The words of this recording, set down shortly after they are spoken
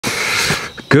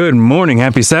Good morning,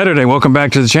 happy Saturday. Welcome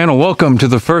back to the channel. Welcome to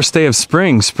the first day of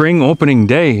spring opening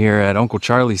day here at Uncle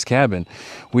Charlie's cabin.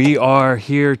 We are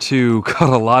here to cut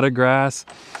a lot of grass,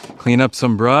 clean up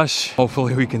some brush.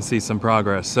 Hopefully we can see some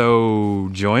progress. So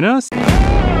join us.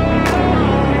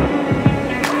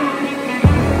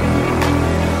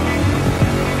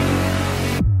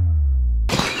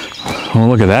 Oh,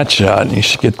 look at that shot. You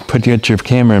should get your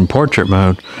camera in portrait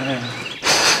mode.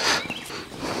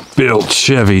 Built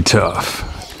Chevy tough.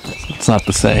 It's not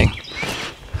the saying.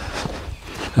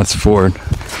 That's Ford.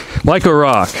 Like a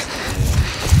rock.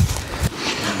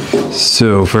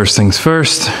 So first things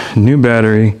first, new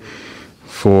battery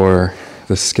for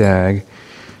the Scag.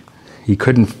 He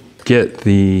couldn't get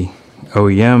the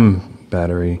OEM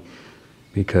battery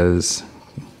because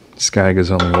Scag is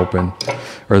only open,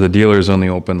 or the dealer is only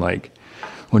open like,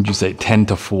 what'd you say, 10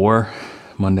 to 4,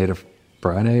 Monday to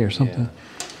Friday or something?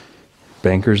 Yeah.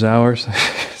 Banker's hours.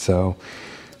 So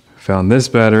found this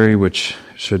battery, which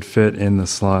should fit in the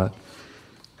slot,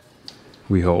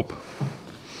 we hope.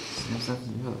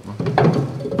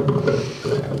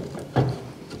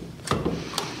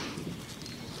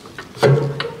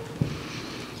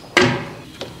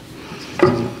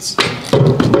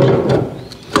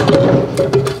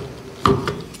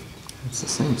 It's the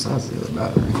same size as the other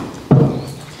battery.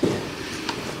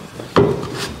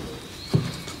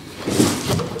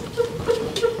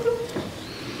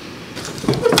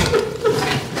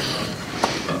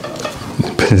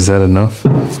 Is that enough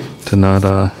to not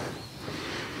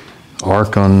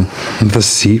arc on the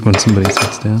seat when somebody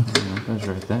sits down? Yeah, that's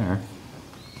right there.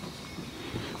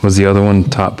 Was the other one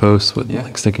top post with Yeah.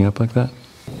 like sticking up like that?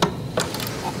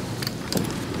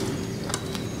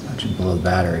 I should blow the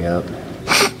battery up.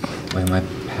 Way my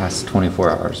past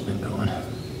 24 hours has been going.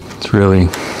 It's really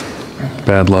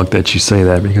bad luck that you say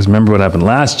that, because remember what happened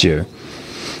last year?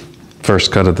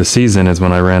 First cut of the season is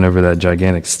when I ran over that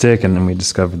gigantic stick, and then we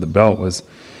discovered the belt was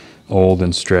old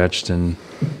and stretched and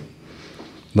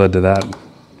led to that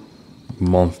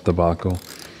month debacle.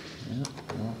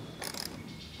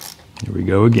 Here we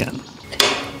go again.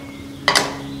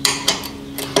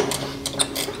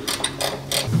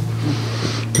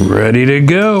 Ready to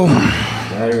go.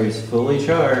 Battery's fully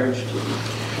charged.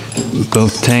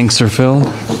 Both tanks are filled.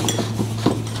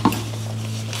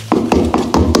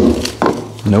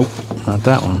 Nope, not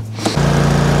that one.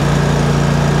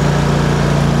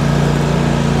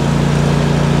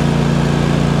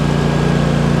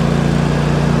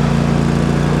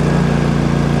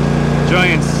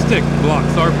 Giant stick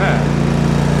blocks our path.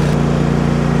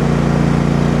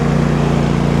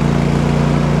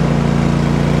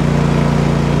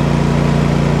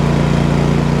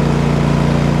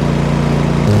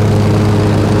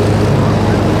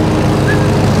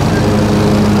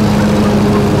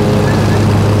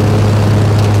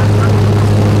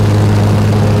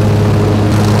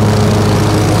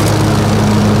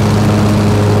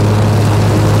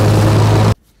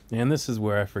 And this is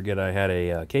where I forget I had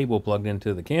a cable plugged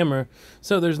into the camera,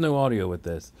 so there's no audio with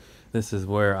this. This is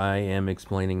where I am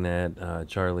explaining that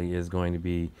Charlie is going to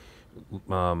be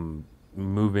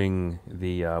moving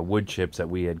the wood chips that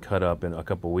we had cut up a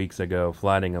couple weeks ago,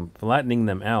 flattening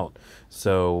them out.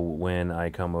 So when I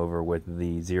come over with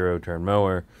the zero turn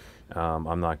mower,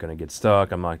 I'm not going to get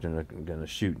stuck. I'm not going to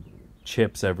shoot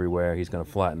chips everywhere. He's going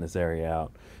to flatten this area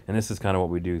out. And this is kind of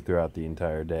what we do throughout the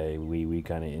entire day. We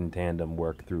kind of in tandem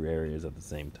work through areas at the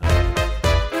same time.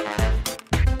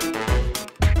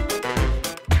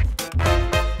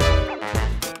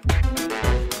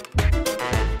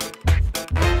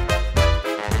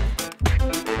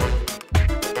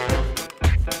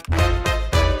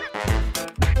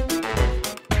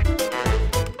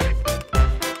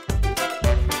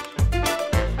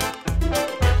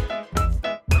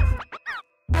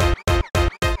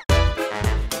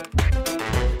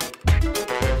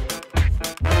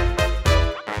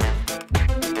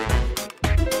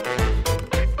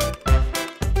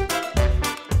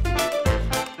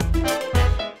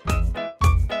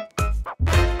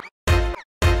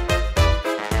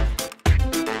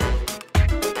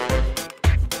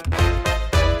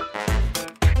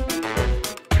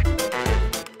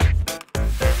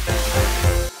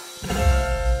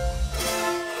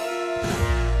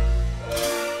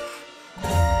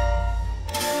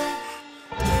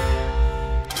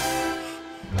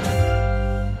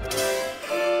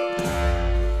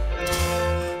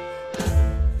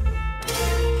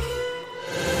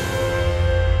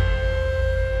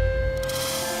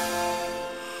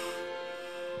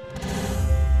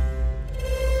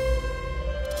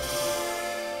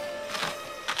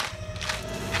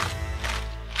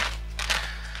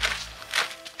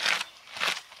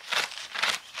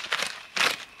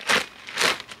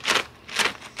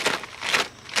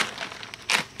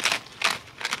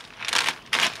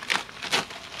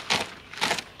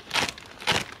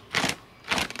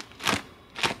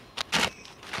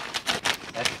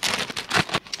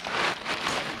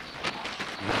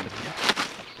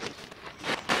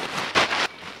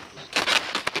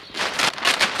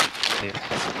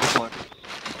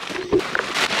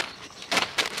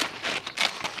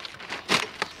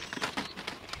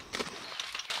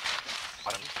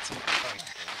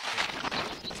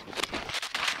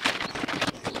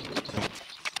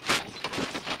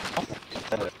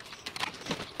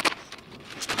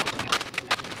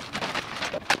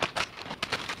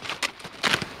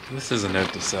 This is a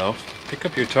note to self. Pick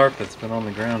up your tarp that's been on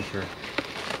the ground for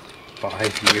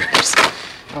 5 years.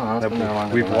 Oh, that's been there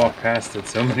longer We've than walked past it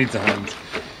so many times.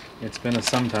 It's been a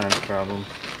sometimes problem.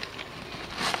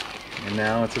 And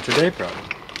now it's a today problem.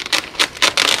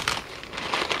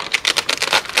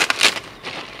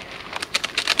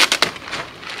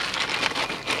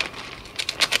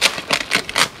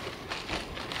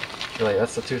 Really,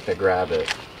 that's the tooth that grabbed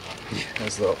it.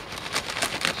 That's the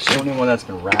only one that's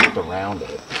been wrapped around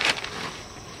it.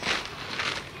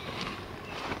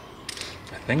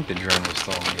 I think the drone was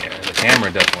still in the air. The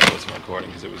camera definitely wasn't recording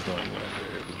because it was doing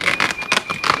whatever it was doing.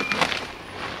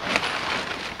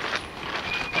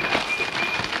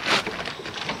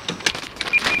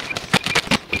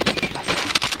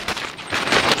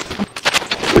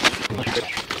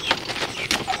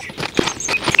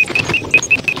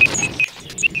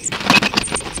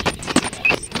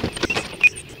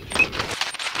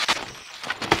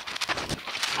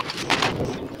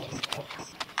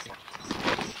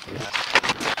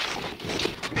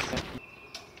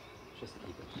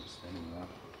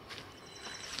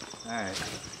 Alright.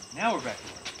 Now we're back to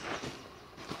work.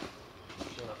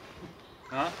 Shut up.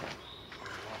 Huh?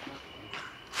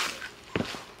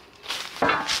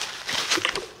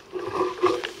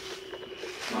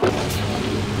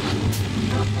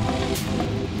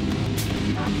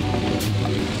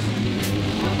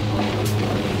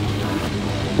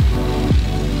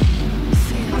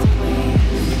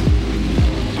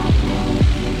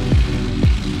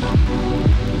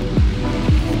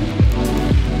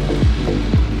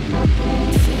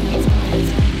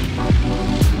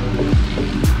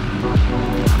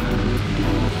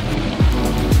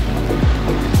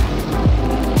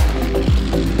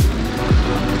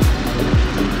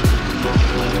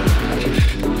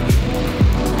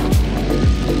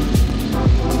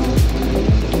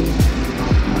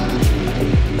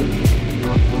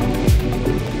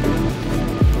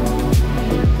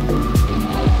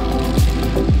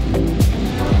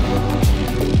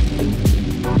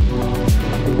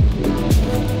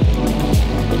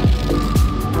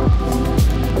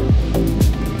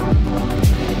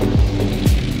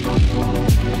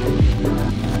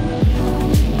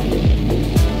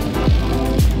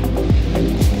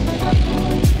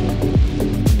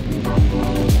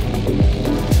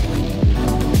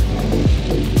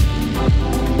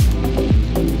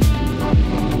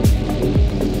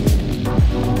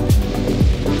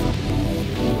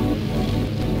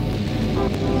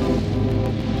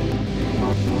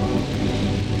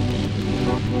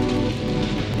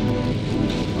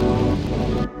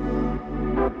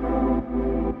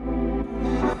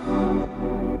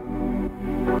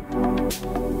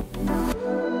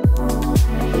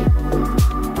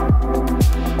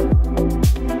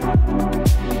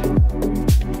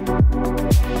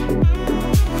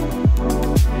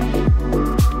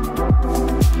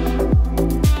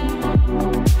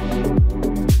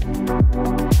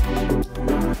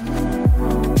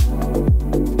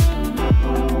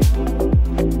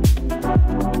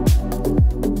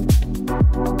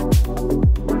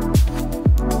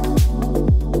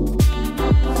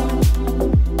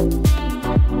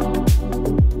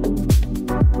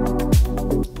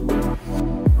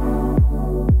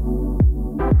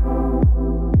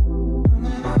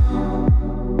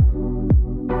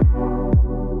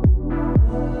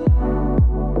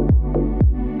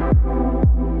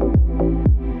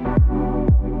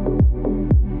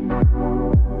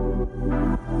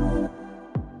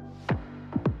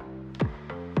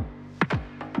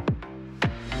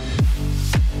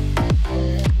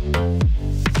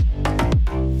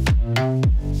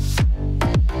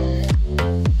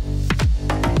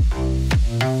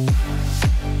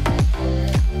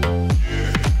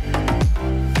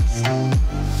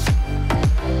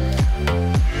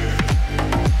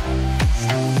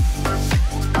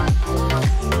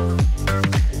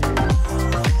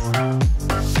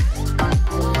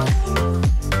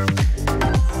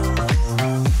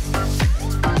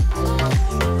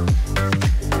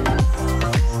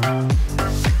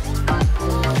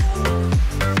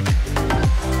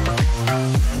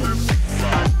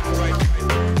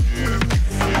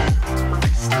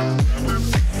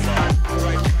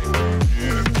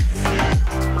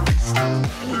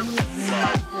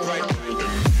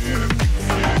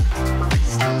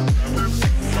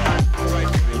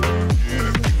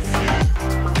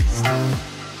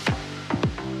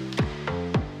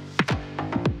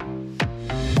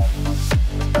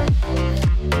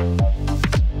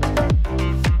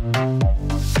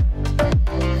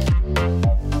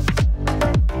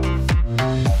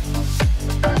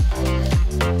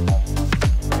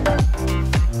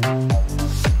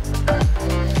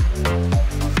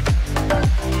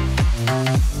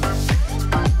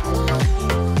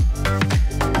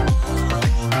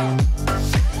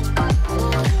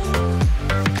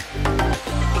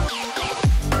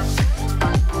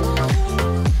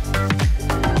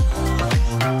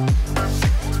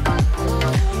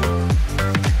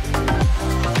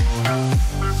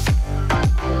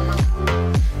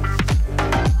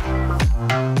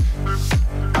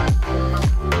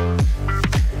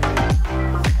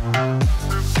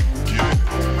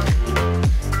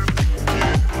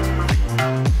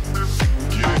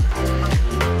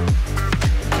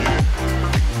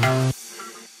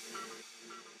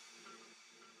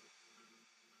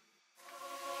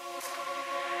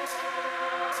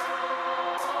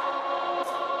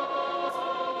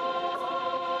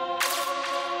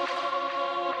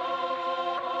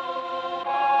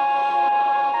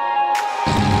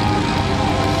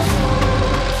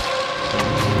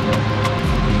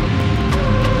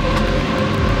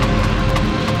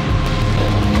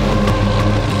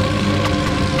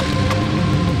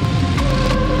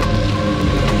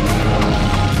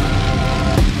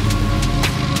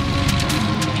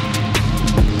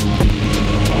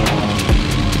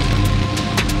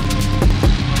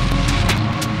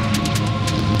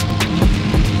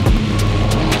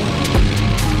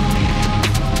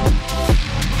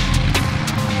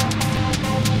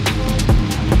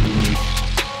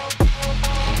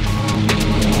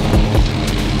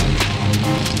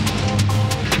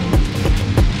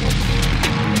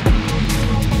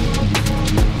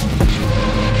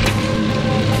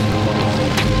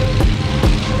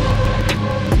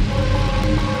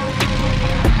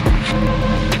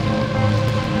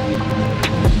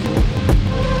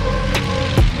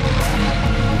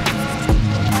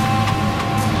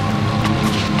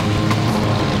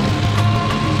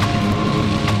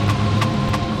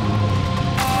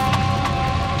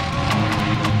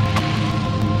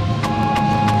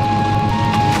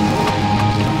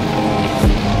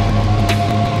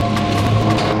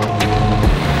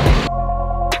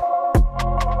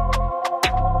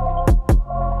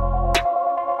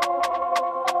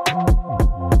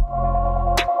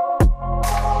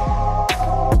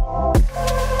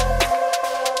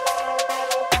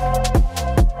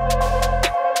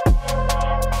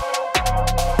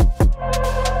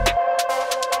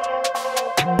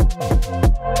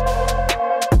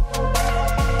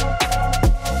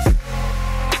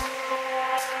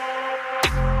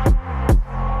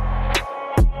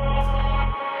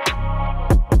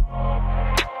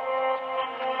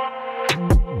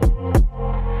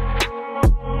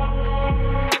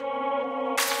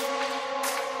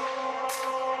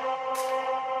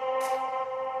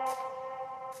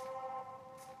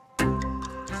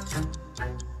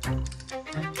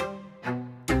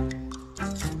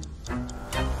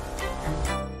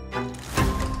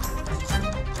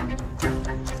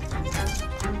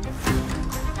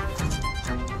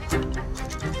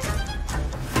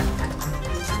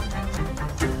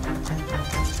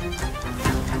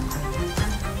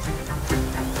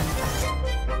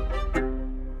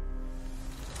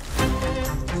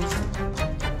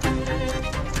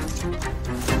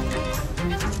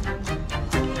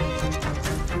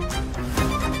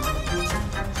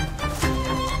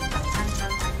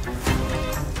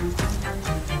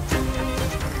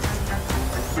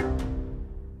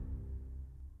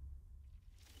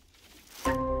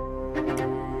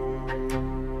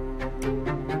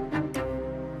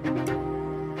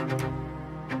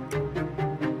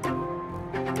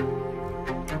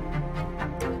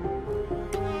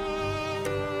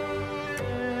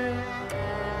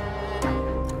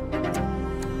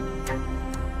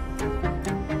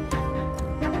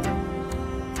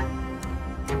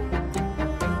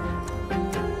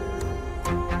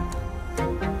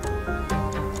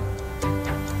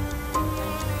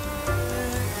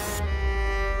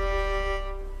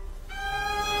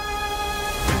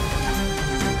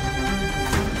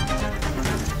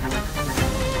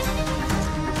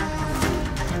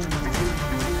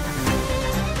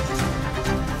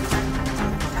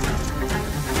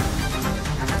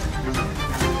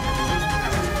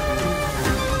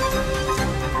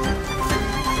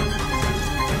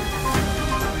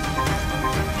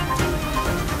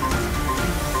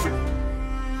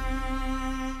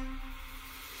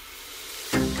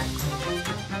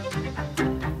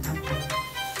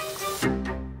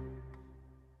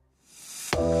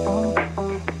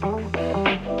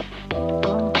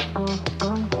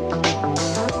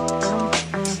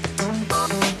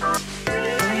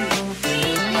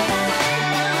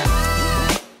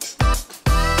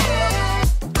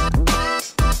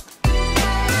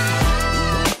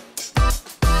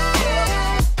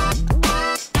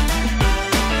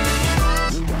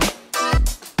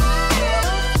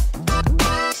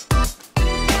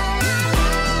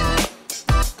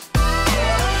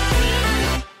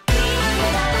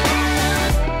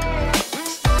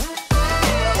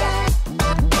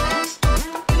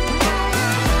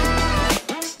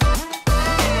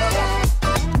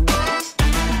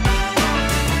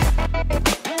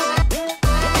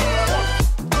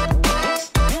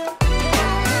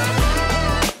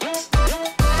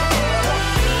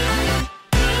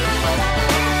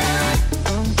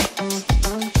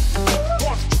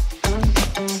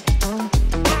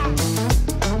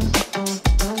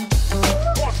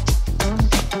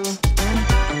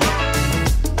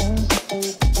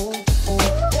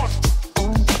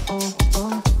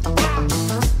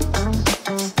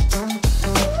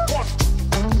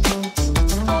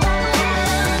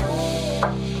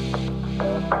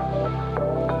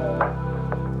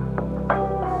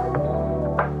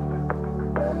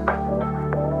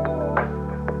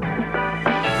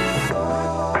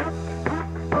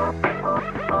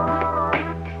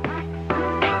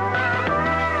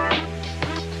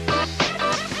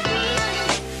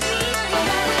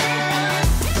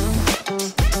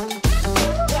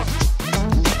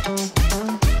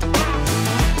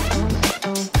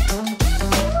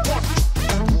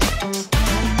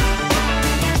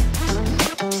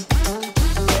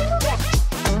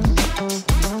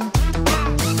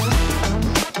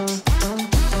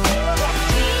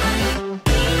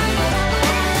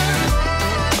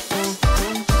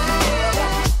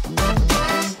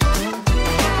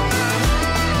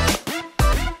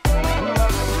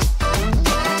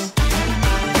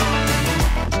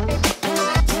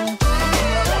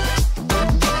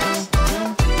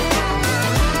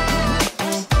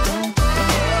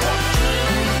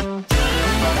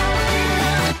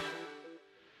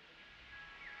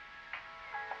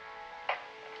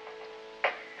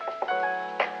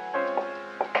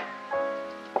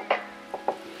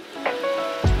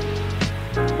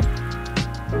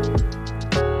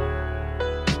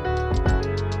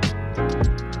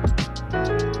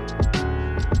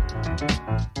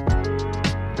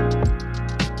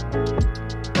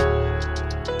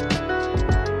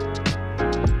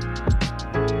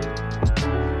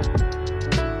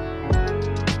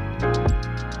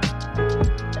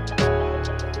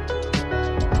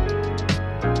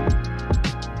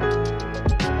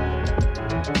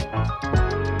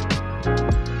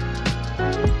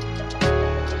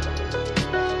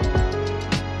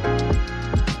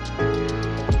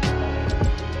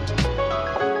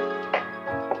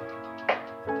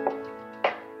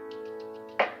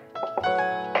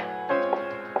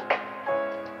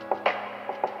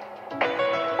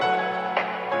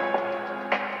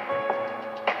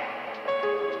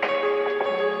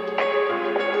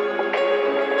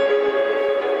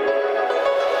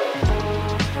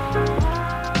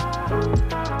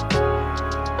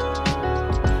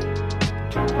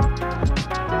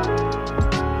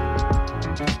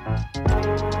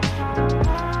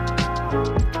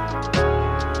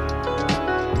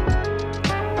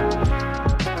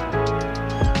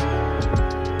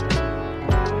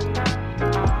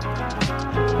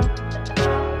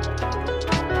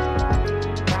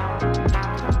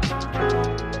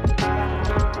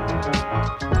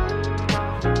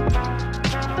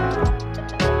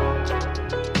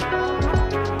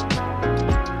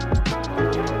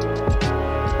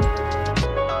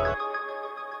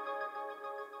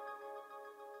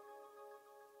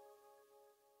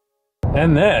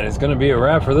 And that is going to be a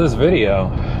wrap for this video.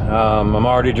 I'm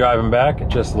already driving back.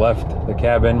 Just left the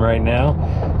cabin right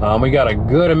now. We got a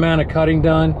good amount of cutting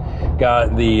done.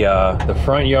 Got the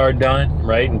front yard done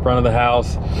right in front of the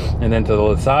house, and then to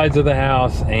the sides of the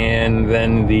house, and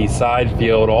then the side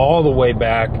field all the way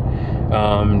back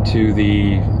to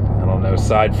the, I don't know,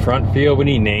 side front field. We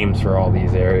need names for all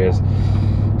these areas.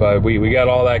 But we got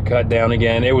all that cut down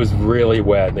again. It was really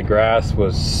wet. The grass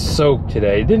was soaked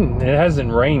today. It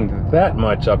hasn't rained that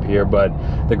much up here, but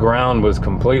the ground was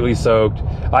completely soaked.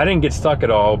 I didn't get stuck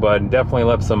at all, but definitely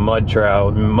left some mud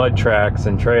tracks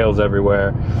and trails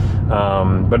everywhere.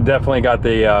 But definitely got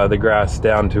the grass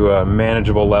down to a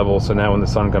manageable level. So now when the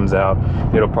sun comes out,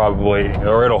 it'll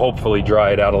hopefully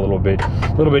dry it out a little bit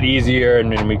easier,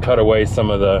 and then we cut away some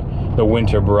of the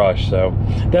winter brush. So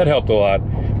that helped a lot.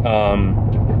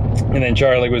 And then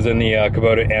Charlie was in the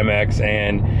Kubota MX,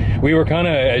 and we were kind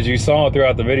of, as you saw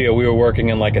throughout the video, we were working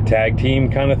in like a tag team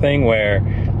kind of thing, where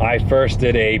I first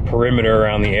did a perimeter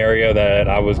around the area that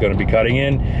I was going to be cutting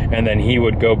in, and then he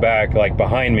would go back like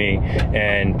behind me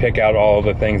and pick out all of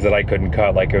the things that I couldn't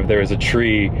cut. Like if there was a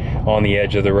tree on the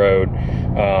edge of the road,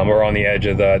 or on the edge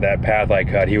of that path I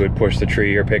cut, he would push the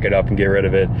tree or pick it up and get rid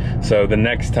of it. So the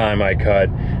next time I cut,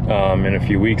 in a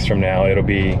few weeks from now, it'll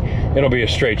be a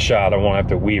straight shot. I won't have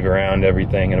to weave around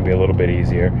everything. It'll be a little bit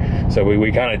easier. So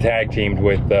we kind of tag teamed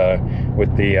with the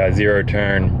Zero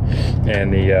Turn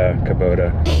and the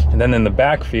Kubota. And then in the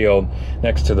backfield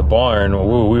next to the barn,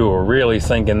 we were really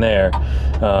sinking there.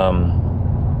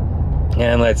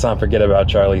 And let's not forget about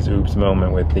Charlie's oops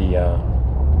moment with the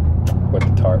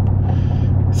tarp.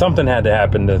 Something had to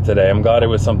happen today. I'm glad it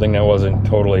was something that wasn't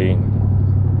totally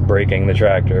breaking the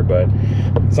tractor, but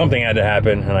something had to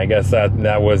happen, and I guess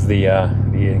that was the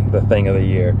thing of the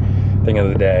year, thing of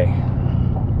the day.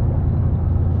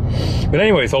 But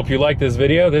anyways, hope you liked this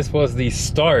video. This was the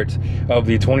start of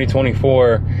the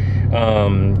 2024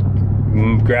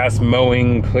 grass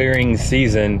mowing clearing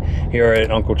season here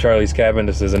at Uncle Charlie's cabin.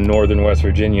 This is in northern West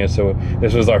Virginia, so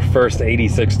this was our first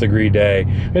 86-degree day.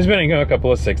 There's been a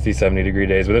couple of 60, 70-degree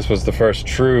days, but this was the first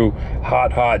true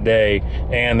hot day,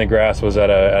 and the grass was at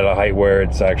a height where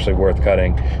it's actually worth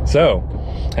cutting. So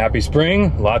happy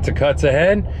spring, lots of cuts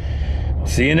ahead.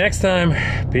 See you next time.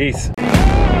 Peace.